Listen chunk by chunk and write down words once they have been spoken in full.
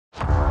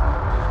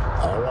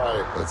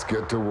right, let's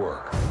get to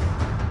work.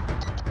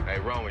 Hey,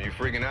 Roman, you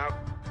freaking out?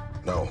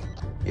 No.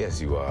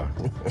 Yes, you are.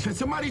 Can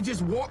somebody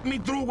just walk me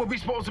through what we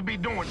supposed to be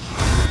doing?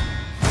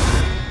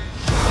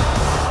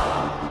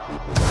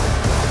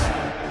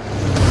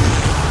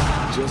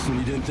 Justin,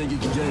 you didn't think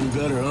it could get any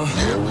better, huh?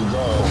 Here we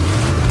go.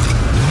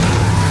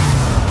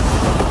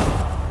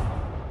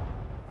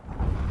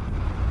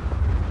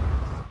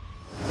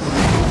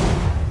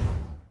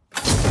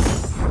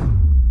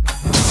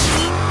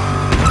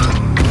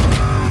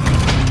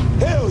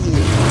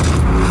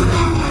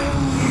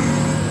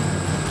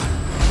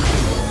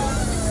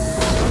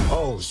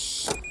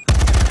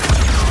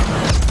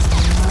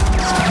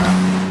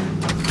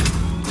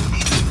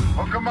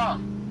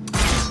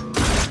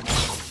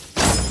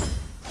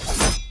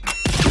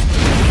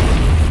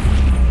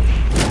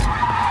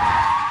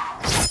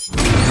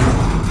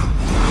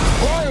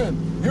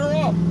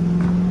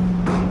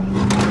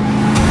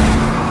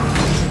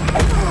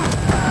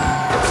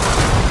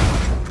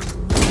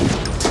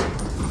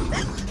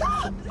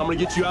 I'm gonna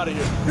get you out of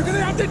here. You're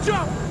gonna have to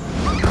jump!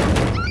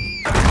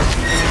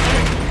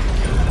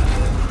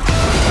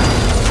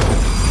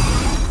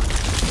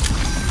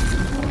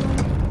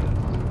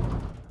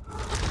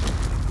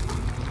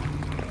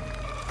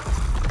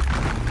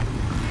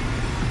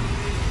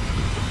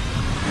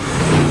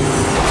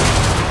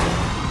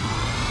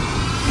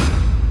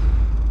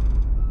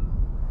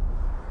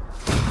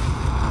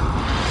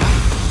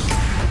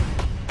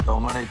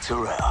 Dominic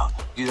Toretto,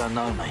 you don't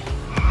know me.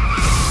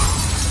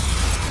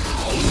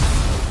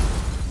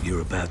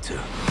 You're about to.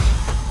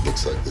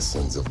 Looks like the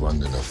sins of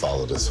London have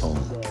followed us home.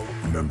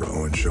 Remember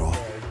Owen Shaw?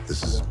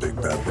 This is his big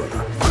bad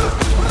brother.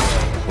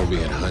 We're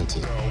being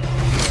hunted.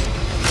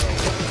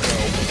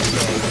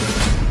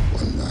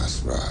 One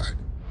last ride.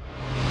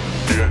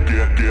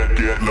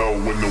 Get low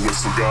when the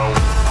whistle go.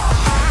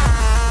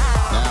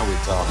 Now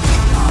we're talking.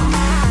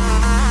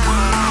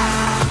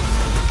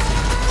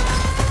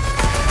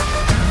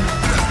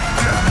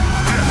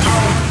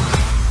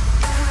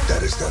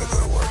 Daddy's gotta go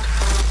to work.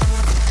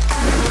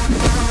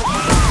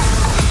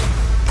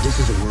 This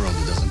is a world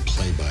that doesn't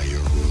play by your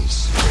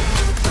rules.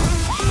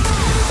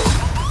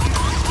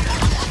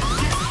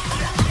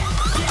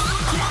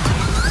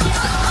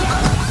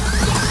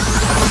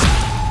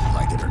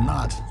 Like it or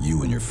not,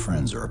 you and your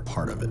friends are a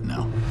part of it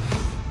now.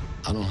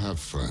 I don't have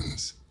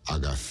friends. I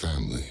got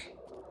family.